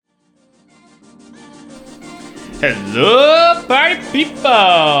Hello, party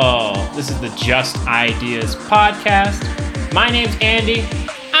people! This is the Just Ideas podcast. My name's Andy,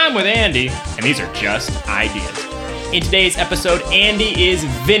 I'm with Andy, and these are Just Ideas. In today's episode, Andy is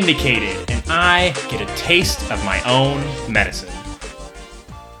vindicated, and I get a taste of my own medicine.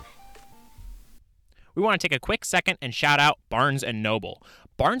 We want to take a quick second and shout out Barnes & Noble.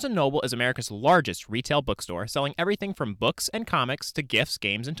 Barnes & Noble is America's largest retail bookstore, selling everything from books and comics to gifts,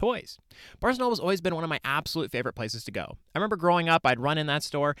 games, and toys. Barnes & Noble has always been one of my absolute favorite places to go. I remember growing up, I'd run in that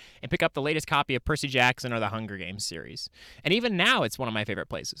store and pick up the latest copy of Percy Jackson or the Hunger Games series. And even now, it's one of my favorite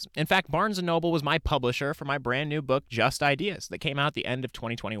places. In fact, Barnes & Noble was my publisher for my brand new book, Just Ideas, that came out at the end of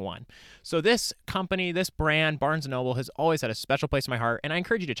 2021. So this company, this brand, Barnes & Noble, has always had a special place in my heart, and I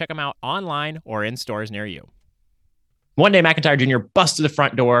encourage you to check them out online or in stores near you. One day, McIntyre Jr. busts to the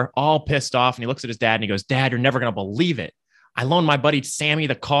front door, all pissed off, and he looks at his dad and he goes, "Dad, you're never going to believe it. I loaned my buddy Sammy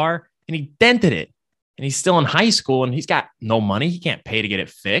the car and he dented it. And he's still in high school and he's got no money. He can't pay to get it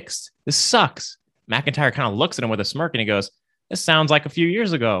fixed. This sucks." McIntyre kind of looks at him with a smirk and he goes, "This sounds like a few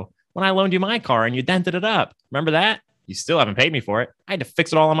years ago when I loaned you my car and you dented it up. Remember that? You still haven't paid me for it. I had to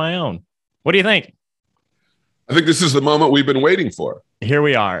fix it all on my own. What do you think?" I think this is the moment we've been waiting for. Here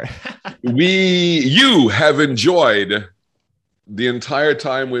we are. You have enjoyed the entire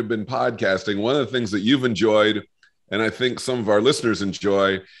time we've been podcasting. One of the things that you've enjoyed, and I think some of our listeners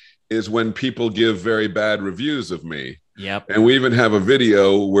enjoy, is when people give very bad reviews of me. Yep. And we even have a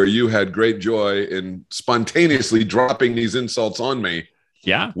video where you had great joy in spontaneously dropping these insults on me.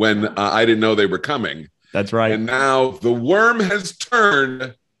 Yeah. When I didn't know they were coming. That's right. And now the worm has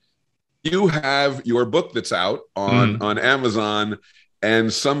turned. You have your book that's out on Amazon,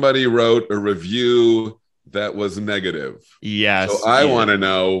 and somebody wrote a review that was negative. Yes. So I want to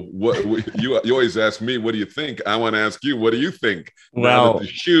know what you always ask me, what do you think? I want to ask you, what do you think? Well, now that the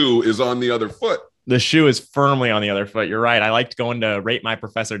shoe is on the other foot. The shoe is firmly on the other foot. You're right. I liked going to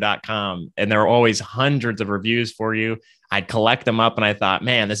ratemyprofessor.com, and there are always hundreds of reviews for you. I'd collect them up, and I thought,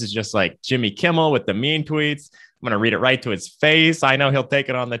 man, this is just like Jimmy Kimmel with the mean tweets. I'm going to read it right to his face. I know he'll take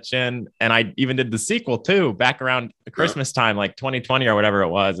it on the chin. And I even did the sequel too, back around Christmas time, like 2020 or whatever it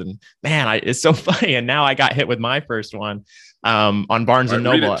was. And man, it's so funny. And now I got hit with my first one on Barnes &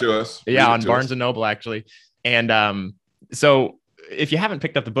 Noble. Read it to us. Yeah, on Barnes & Noble, actually. And so if you haven't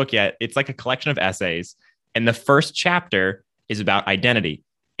picked up the book yet, it's like a collection of essays. And the first chapter is about identity.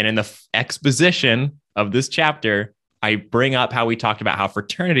 And in the exposition of this chapter, I bring up how we talked about how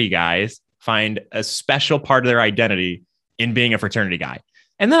fraternity guys find a special part of their identity in being a fraternity guy.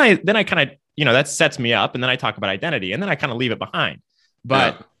 And then I kind of, that sets me up. And then I talk about identity and then I kind of leave it behind.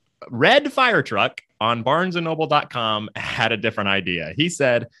 But Red Fire Truck on barnesandnoble.com had a different idea. He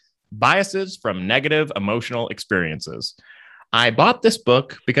said, "Biases from negative emotional experiences. I bought this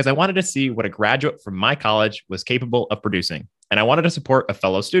book because I wanted to see what a graduate from my college was capable of producing. And I wanted to support a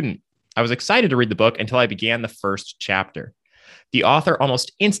fellow student. I was excited to read the book until I began the first chapter. The author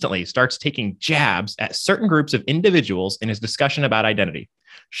almost instantly starts taking jabs at certain groups of individuals in his discussion about identity.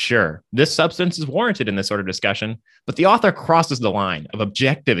 Sure, this substance is warranted in this sort of discussion, but the author crosses the line of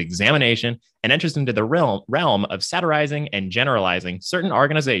objective examination and enters into the realm of satirizing and generalizing certain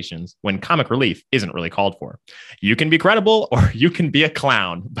organizations when comic relief isn't really called for. You can be credible or you can be a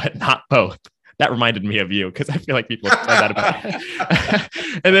clown, but not both." That reminded me of you because I feel like people have said that about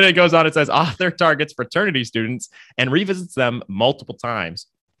it. And then it goes on, it says, "Author targets fraternity students and revisits them multiple times.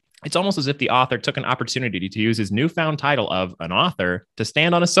 It's almost as if the author took an opportunity to use his newfound title of an author to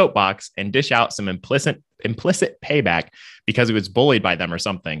stand on a soapbox and dish out some implicit payback because he was bullied by them or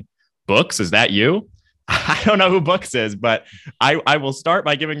something. Books, is that you?" I don't know who Books is, but I will start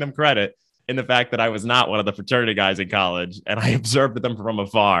by giving them credit in the fact that I was not one of the fraternity guys in college, and I observed them from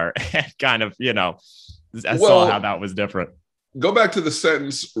afar and kind of, saw how that was different. Go back to the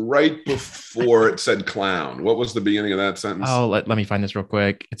sentence right before it said clown. What was the beginning of that sentence? Oh, let me find this real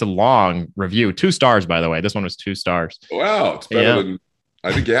quick. It's a long review. 2 stars, by the way. This one was 2 stars. Wow. It's better than,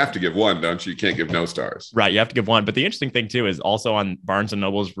 I think you have to give 1, don't you? You can't give no stars. Right. You have to give 1. But the interesting thing, too, is also on Barnes &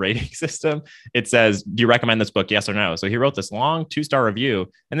 Noble's rating system, it says, "Do you recommend this book? Yes or no?" So he wrote this long 2-star review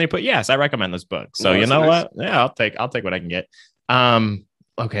and they put, "Yes, I recommend this book." So you know nice. What? Yeah, I'll take what I can get.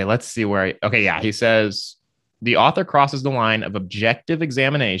 Okay, let's see where he says, "The author crosses the line of objective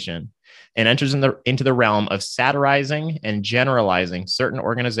examination and enters into the realm of satirizing and generalizing certain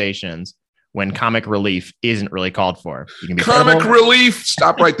organizations when comic relief isn't really called for." You can be comic credible. Relief.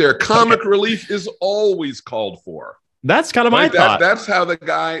 Stop right there. Comic relief is always called for. That's kind of my thought. That's how the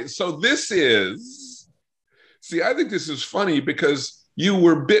guy. So this is. See, I think this is funny because you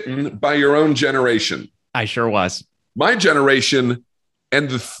were bitten by your own generation. I sure was. My generation And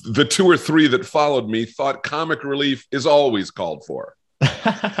the two or three that followed me thought comic relief is always called for.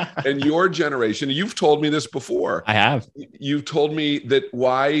 And your generation, you've told me this before. I have. You've told me that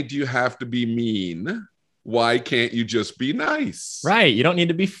why do you have to be mean? Why can't you just be nice? Right. You don't need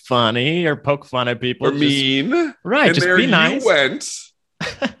to be funny or poke fun at people. Or mean. Right. And just there be nice. You went.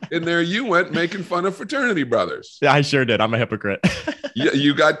 And there you went making fun of fraternity brothers. Yeah, I sure did. I'm a hypocrite.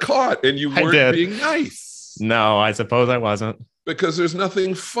 You got caught and you weren't being nice. No, I suppose I wasn't. Because there's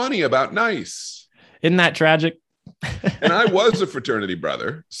nothing funny about nice. Isn't that tragic? And I was a fraternity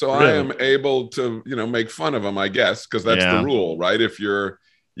brother, so really? I am able to, make fun of them, I guess, because that's the rule, right? If you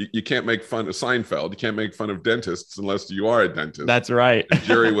can't make fun of Seinfeld, you can't make fun of dentists unless you are a dentist. That's right. And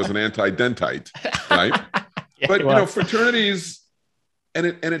Jerry was an anti-dentite, right? Yeah, but fraternities, and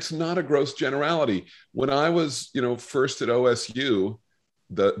it's not a gross generality. When I was, first at OSU,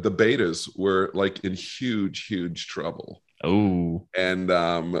 the betas were like in huge trouble. Oh, and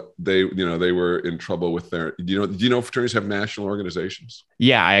they were in trouble with their. Do you know fraternities have national organizations?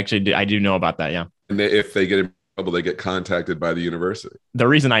 Yeah, I actually do. I do know about that. Yeah, and if they get in trouble, they get contacted by the university. The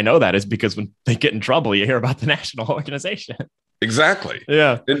reason I know that is because when they get in trouble, you hear about the national organization. Exactly.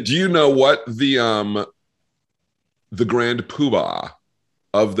 Yeah. And do you know what the grand poobah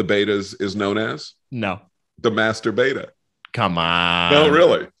of the betas is known as? No. The master beta. Come on. No,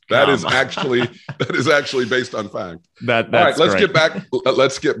 really. That is actually based on fact. That's all right. Let's great.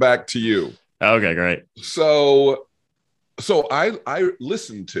 Let's get back to you. Okay, great. So I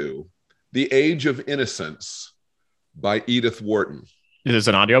listened to The Age of Innocence by Edith Wharton. Is this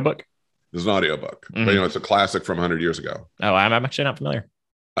an audiobook? It's an audiobook. Mm-hmm. But it's a classic from 100 years ago. Oh, I'm actually not familiar.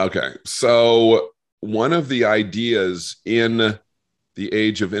 Okay. So one of the ideas in The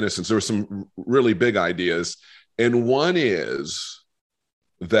Age of Innocence, there were some really big ideas, and one is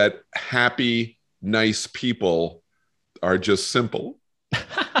that happy, nice people are just simple.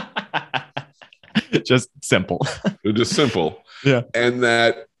 Just simple. They're just simple. Yeah. And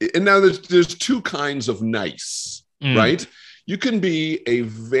now there's two kinds of nice, right? You can be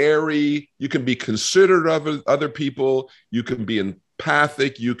considerate of other people. You can be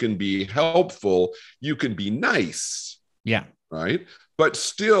empathic. You can be helpful. You can be nice. Yeah. Right. But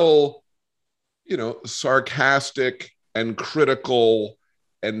still, sarcastic and critical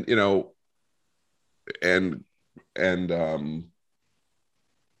and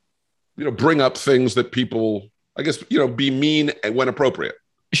bring up things that people, I guess, be mean when appropriate.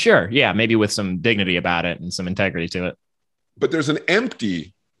 Sure. Yeah. Maybe with some dignity about it and some integrity to it. But there's an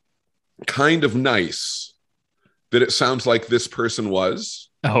empty kind of nice that it sounds like this person was.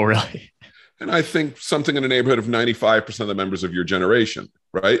 Oh, really? And I think something in the neighborhood of 95% of the members of your generation,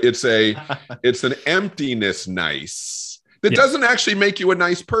 right? It's an emptiness nice that doesn't actually make you a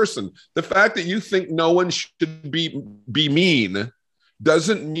nice person. The fact that you think no one should be mean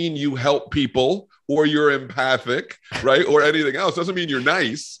doesn't mean you help people or you're empathic, right? Or anything else. Doesn't mean you're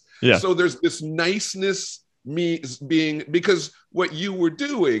nice. Yeah. So there's this niceness being, because what you were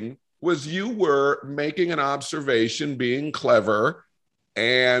doing was you were making an observation, being clever,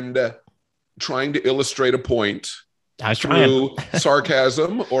 and trying to illustrate a point through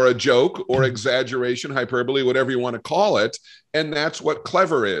sarcasm or a joke or exaggeration, hyperbole, whatever you want to call it. And that's what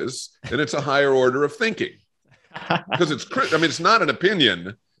clever is. And it's a higher order of thinking. Because it's not an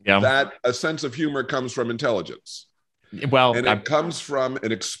opinion that a sense of humor comes from intelligence. Well, and it comes from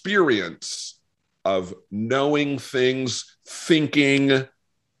an experience of knowing things, thinking,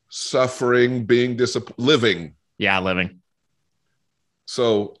 suffering, being living. Yeah, living.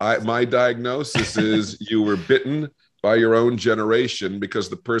 So my diagnosis is you were bitten by your own generation because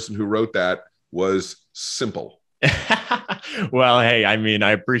the person who wrote that was simple. Well, hey, I mean,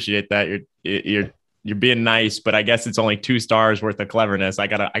 I appreciate that. You're being nice, but I guess it's only 2 stars worth of cleverness. I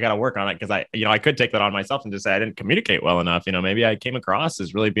gotta work on it because I could take that on myself and just say I didn't communicate well enough. Maybe I came across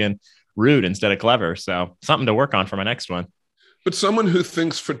as really being rude instead of clever. So something to work on for my next one. But someone who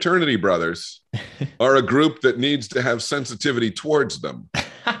thinks fraternity brothers are a group that needs to have sensitivity towards them.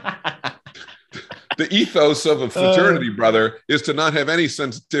 The ethos of a fraternity brother is to not have any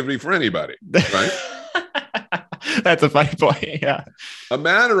sensitivity for anybody, right? That's a funny point. Yeah. A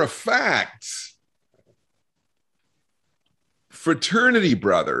matter of fact, fraternity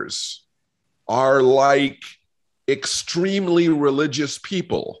brothers are like extremely religious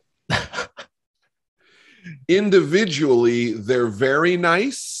people. Individually, they're very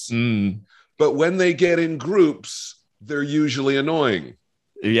nice, but when they get in groups, they're usually annoying.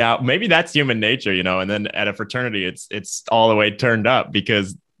 Yeah, maybe that's human nature, and then at a fraternity, it's all the way turned up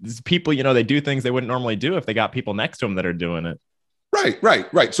because people, they do things they wouldn't normally do if they got people next to them that are doing it.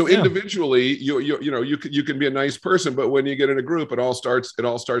 Right. So Yeah. individually, you can be a nice person, but when you get in a group, it all starts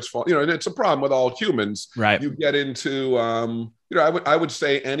falling. And it's a problem with all humans. Right. You get into, I would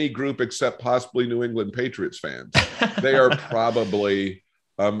say any group except possibly New England Patriots fans. They are probably.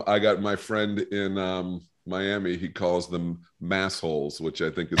 I got my friend in Miami. He calls them massholes, which I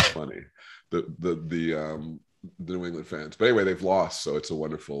think is funny. The New England fans, but anyway, they've lost, so it's a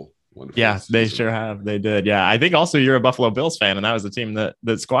wonderful. Yeah, season. they sure have. They did. Yeah, I think also you're a Buffalo Bills fan, and that was the team that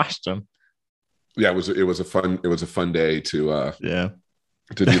squashed them. Yeah, it was a fun day to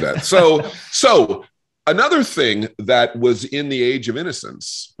to do that. So another thing that was in the Age of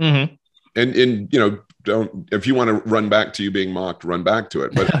Innocence, and don't, if you want to run back to you being mocked, run back to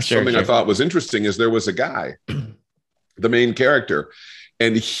it. But something I thought was interesting is there was a guy, the main character,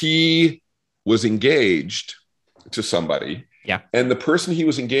 and he was engaged to somebody. Yeah. And the person he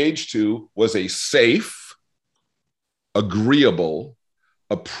was engaged to was a safe, agreeable,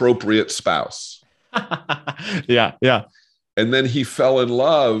 appropriate spouse. Yeah. And then he fell in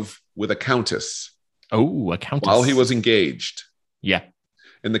love with a countess. Oh, a countess. While he was engaged. Yeah.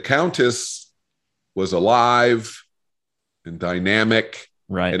 And the countess was alive and dynamic,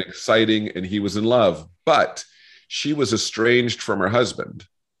 right, and exciting, and he was in love. But she was estranged from her husband.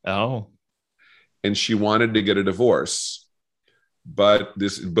 Oh. And she wanted to get a divorce. But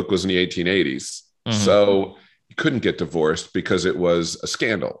this book was in the 1880s. So he couldn't get divorced because it was a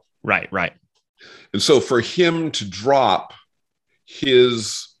scandal. Right. And so for him to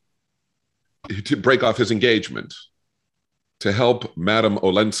break off his engagement, to help Madame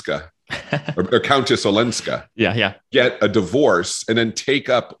Olenska, or Countess Olenska, get a divorce and then take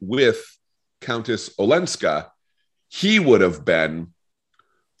up with Countess Olenska, he would have been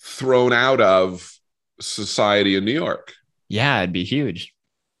thrown out of society in New York. Yeah, it'd be huge.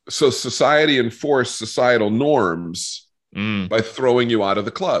 So society enforced societal norms by throwing you out of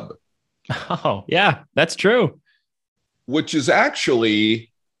the club. Oh, yeah, that's true. Which is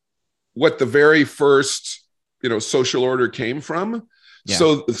actually what the very first, social order came from. Yeah.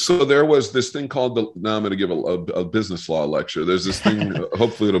 So there was this thing called now I'm going to give a business law lecture. There's this thing,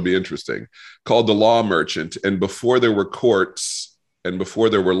 hopefully it'll be interesting, called the law merchant. And before there were courts and before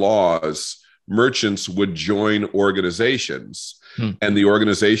there were laws, merchants would join organizations, and the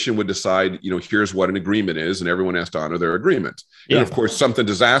organization would decide, here's what an agreement is, and everyone has to honor their agreement. Yeah. And of course, something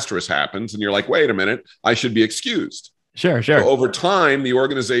disastrous happens, and you're like, wait a minute, I should be excused. Sure. So over time, the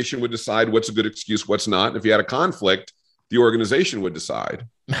organization would decide what's a good excuse, what's not. And if you had a conflict, the organization would decide,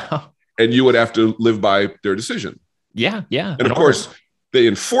 and you would have to live by their decision. Yeah. And of course, they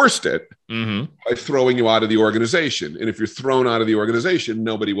enforced it by throwing you out of the organization. And if you're thrown out of the organization,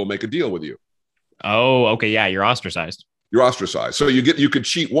 nobody will make a deal with you. Oh, okay. Yeah, you're ostracized. So you could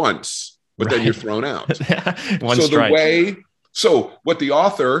cheat once, but then you're thrown out. So what the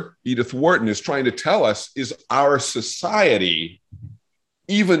author, Edith Wharton, is trying to tell us is our society,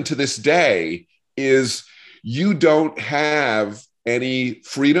 even to this day, is you don't have any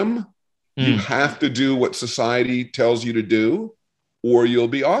freedom. You have to do what society tells you to do, or you'll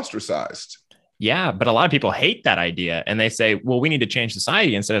be ostracized. Yeah, but a lot of people hate that idea, and they say, well, we need to change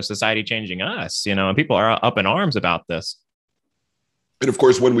society instead of society changing us, and people are up in arms about this. And of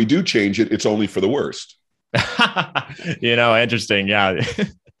course, when we do change it, it's only for the worst. Interesting. Yeah.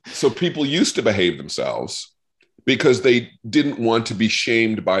 So people used to behave themselves because they didn't want to be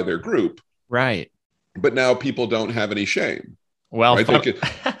shamed by their group. Right. But now people don't have any shame. Well, right?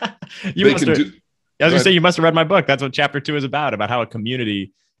 you must have read my book. That's what chapter 2 is about how a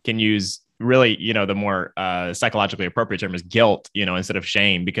community can use really, the more psychologically appropriate term is guilt, instead of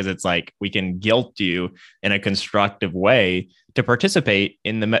shame, because it's like we can guilt you in a constructive way to participate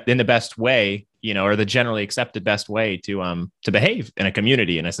in the best way, or the generally accepted best way to behave in a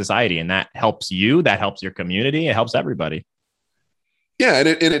community, in a society. And that helps you, that helps your community. It helps everybody. Yeah. And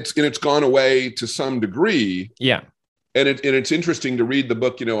it's gone away to some degree. Yeah. And it's interesting to read the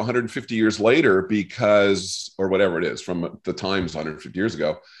book, 150 years later, or whatever it is from the Times 150 years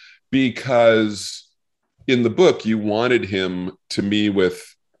ago, because in the book, you wanted him to meet with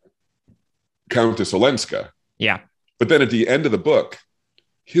Countess Olenska. Yeah. But then at the end of the book,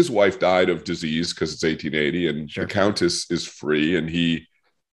 his wife died of disease because it's 1880, and the Countess is free, and he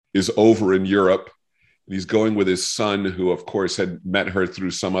is over in Europe. And he's going with his son, who, of course, had met her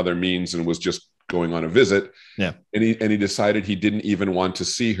through some other means and was just going on a visit. Yeah. And he decided he didn't even want to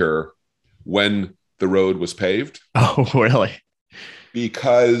see her when the road was paved. Oh, really?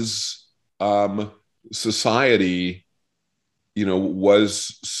 Because society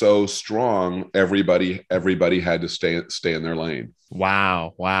was so strong. Everybody had to stay in their lane.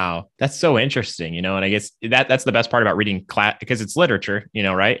 Wow. That's so interesting, and I guess that's the best part about reading because it's literature,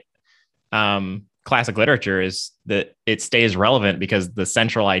 right? Classic literature is that it stays relevant because the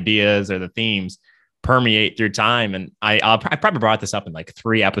central ideas or the themes permeate through time. And I probably brought this up in like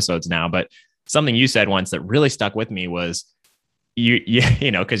 3 episodes now, but something you said once that really stuck with me was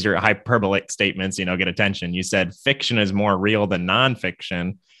because your hyperbolic statements, get attention. You said fiction is more real than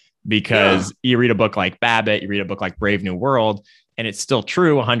nonfiction because you read a book like Babbitt, you read a book like Brave New World, and it's still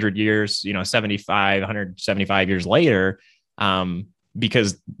true 100 years, 175 years later,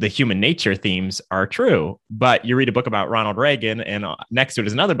 because the human nature themes are true. But you read a book about Ronald Reagan, and next to it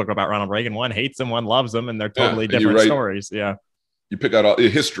is another book about Ronald Reagan. One hates him, one loves him, and they're totally different stories. Yeah. You pick out all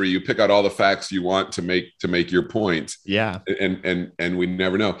history, you pick out all the facts you want to make your point. Yeah. And we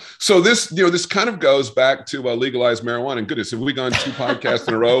never know. So this kind of goes back to legalized marijuana. And goodness, have we gone 2 podcasts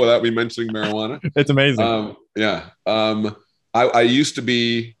in a row without me mentioning marijuana? It's amazing. I used to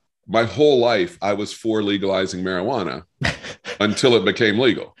be, my whole life, I was for legalizing marijuana until it became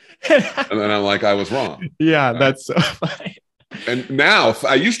legal. And then I'm like, I was wrong. Yeah, right? That's so funny. And now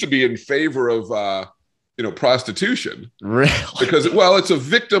I used to be in favor of, prostitution. Really? Because, it's a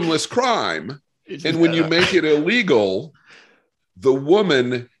victimless crime. And when you make it illegal, the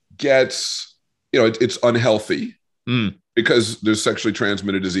woman gets, it's unhealthy because there's sexually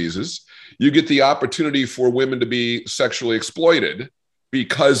transmitted diseases. You get the opportunity for women to be sexually exploited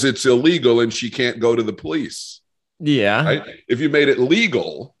because it's illegal and she can't go to the police. Yeah. Right? If you made it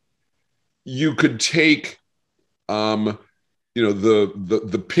legal, you could take, the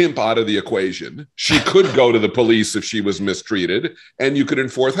pimp out of the equation. She could go to the police if she was mistreated, and you could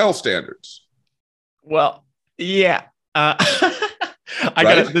enforce health standards. Well, yeah.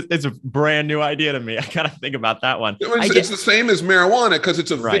 It's a brand new idea to me. I gotta think about that one. It's the same as marijuana because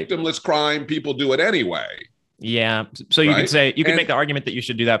it's a victimless crime. People do it anyway. Yeah. So you could say, you could make the argument that you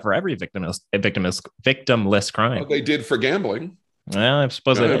should do that for every victimless crime. Well, they did for gambling. Well, I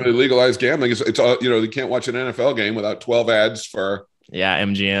suppose they legalized gambling. It's you can't watch an NFL game without 12 ads for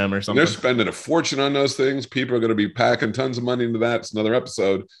MGM or something. They're spending a fortune on those things. People are going to be packing tons of money into that. It's another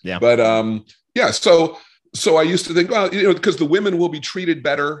episode. Yeah. But so I used to think, because the women will be treated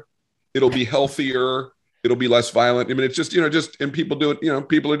better, it'll be healthier, it'll be less violent. I mean, it's just and people do it.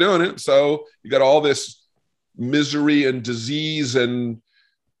 People are doing it. So you got all this misery and disease and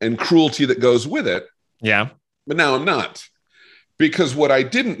cruelty that goes with it. Yeah. But now I'm not. Because what I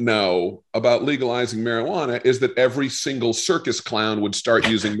didn't know about legalizing marijuana is that every single circus clown would start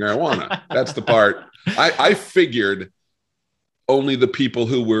using marijuana. That's the part. I figured only the people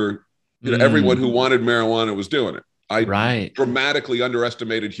who were, everyone who wanted marijuana was doing it. I dramatically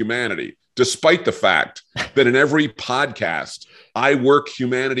underestimated humanity, despite the fact that in every podcast, I work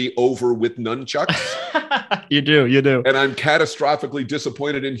humanity over with nunchucks. You do. And I'm catastrophically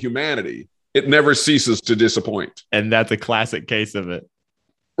disappointed in humanity. It never ceases to disappoint. And that's a classic case of it.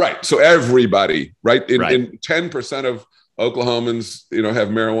 Right. So everybody, right? In 10% of Oklahomans, have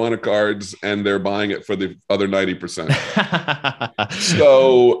marijuana cards and they're buying it for the other 90%.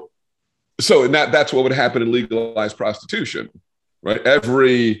 So that's what would happen in legalized prostitution, right?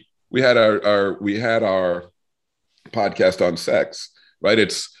 We had our podcast on sex, right?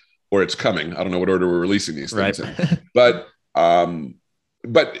 It's coming. I don't know what order we're releasing these things in. But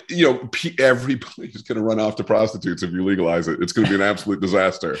everybody's going to run off to prostitutes if you legalize it. It's going to be an absolute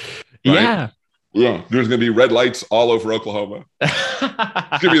disaster. Right? Yeah. There's going to be red lights all over Oklahoma.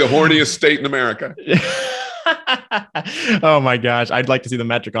 It's going to be the horniest state in America. Oh my gosh. I'd like to see the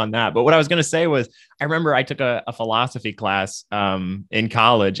metric on that. But what I was going to say was, I remember I took a philosophy class in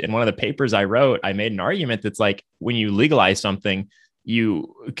college, and one of the papers I wrote, I made an argument that's like, when you legalize something,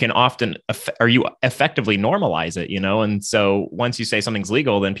 you can often you effectively normalize it, and so once you say something's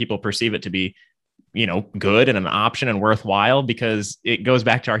legal, then people perceive it to be, good and an option and worthwhile, because it goes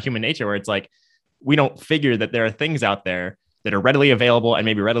back to our human nature where it's like, we don't figure that there are things out there that are readily available and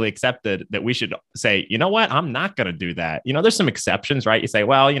maybe readily accepted that we should say, you know what, I'm not going to do that. There's some exceptions, right? You say,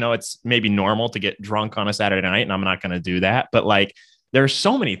 well, it's maybe normal to get drunk on a Saturday night and I'm not going to do that. But like, there's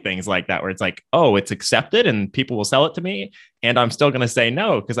so many things like that where it's like, oh, it's accepted and people will sell it to me, and I'm still going to say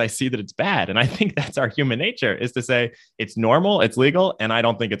no because I see that it's bad. And I think that's our human nature, is to say it's normal, it's legal, and I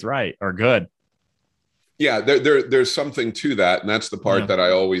don't think it's right or good. Yeah, there's something to that, and that's the part that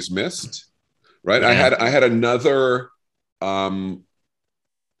I always missed. Right? Yeah. I had another idea.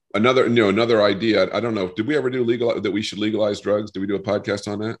 I don't know. Did we ever do that we should legalize drugs? Did we do a podcast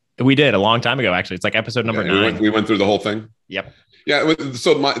on that? We did a long time ago, actually. It's like episode number 9. We went through the whole thing. Yep. Yeah.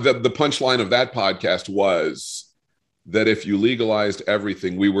 So the punchline of that podcast was that if you legalized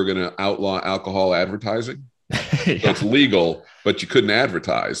everything, we were going to outlaw alcohol advertising. Yeah. So it's legal, but you couldn't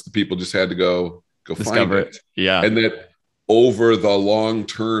advertise. The people just had to go Discover find it. Yeah. And that over the long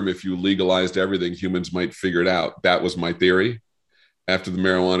term, if you legalized everything, humans might figure it out. That was my theory. After the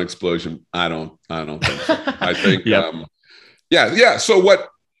marijuana explosion, I don't think so. I think, Yep. yeah. So what,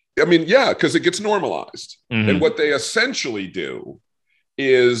 I mean, yeah, because it gets normalized. Mhm. And what they essentially do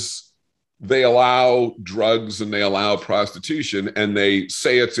is they allow drugs and they allow prostitution and they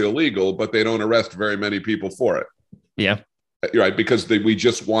say it's illegal, but they don't arrest very many people for it. Yeah. Right. Because we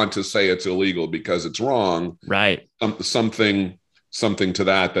just want to say it's illegal because it's wrong. Right. Something to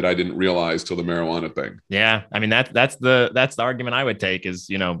that I didn't realize till the marijuana thing. Yeah. I mean, that's the argument I would take is,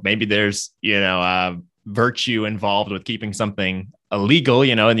 maybe there's, virtue involved with keeping something illegal,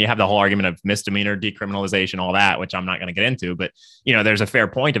 and you have the whole argument of misdemeanor decriminalization, all that, which I'm not going to get into, but, there's a fair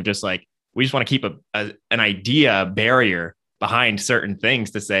point of just like, we just want to keep an idea barrier behind certain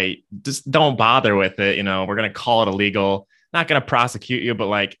things to say, just don't bother with it. We're going to call it illegal, not going to prosecute you, but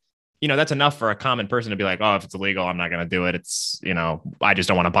like, that's enough for a common person to be like, oh, if it's illegal, I'm not going to do it. It's, I just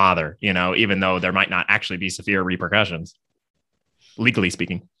don't want to bother, even though there might not actually be severe repercussions, legally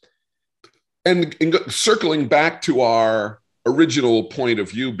speaking. And circling back to our original point of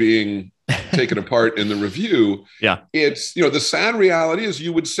view being taken apart in the review. Yeah. It's, the sad reality is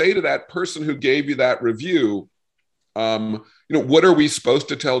you would say to that person who gave you that review, what are we supposed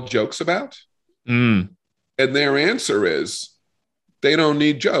to tell jokes about? Mm. And their answer is they don't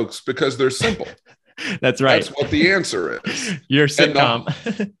need jokes because they're simple. That's right. That's what the answer is. Your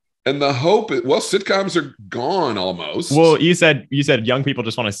sitcom. And the hope is, sitcoms are gone almost. Well, you said young people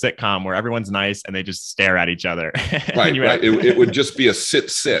just want a sitcom where everyone's nice and they just stare at each other. Right. It would just be a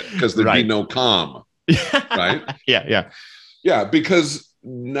sit because there'd be no calm. Right. Yeah. Yeah. Because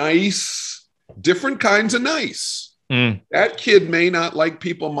nice, different kinds of nice. Mm. That kid may not like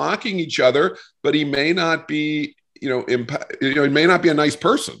people mocking each other, but he may not be, he may not be a nice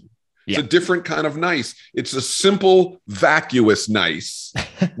person. It's a different kind of nice. It's a simple, vacuous nice,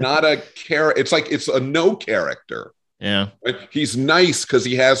 not a character. It's like it's a no character. Yeah. Right? He's nice because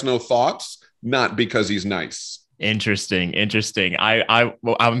he has no thoughts, not because he's nice. Interesting. I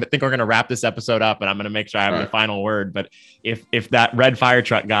think we're going to wrap this episode up, and I'm going to make sure I have the final word. But if that red fire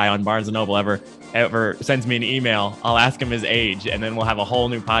truck guy on Barnes and Noble ever sends me an email, I'll ask him his age, and then we'll have a whole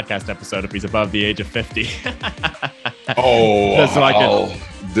new podcast episode if he's above the age of 50.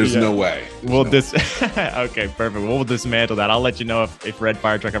 There's no way. Okay, perfect. We'll dismantle that. I'll let you know if Red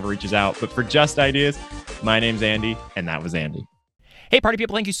Fire Truck ever reaches out. But for Just Ideas, my name's Andy, and that was Andy. Hey, party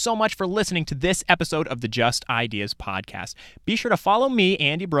people, thank you so much for listening to this episode of the Just Ideas podcast. Be sure to follow me,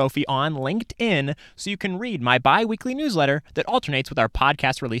 Andy Brophy, on LinkedIn so you can read my bi-weekly newsletter that alternates with our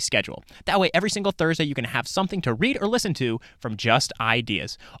podcast release schedule. That way, every single Thursday, you can have something to read or listen to from Just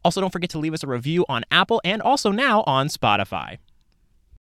Ideas. Also, don't forget to leave us a review on Apple and also now on Spotify.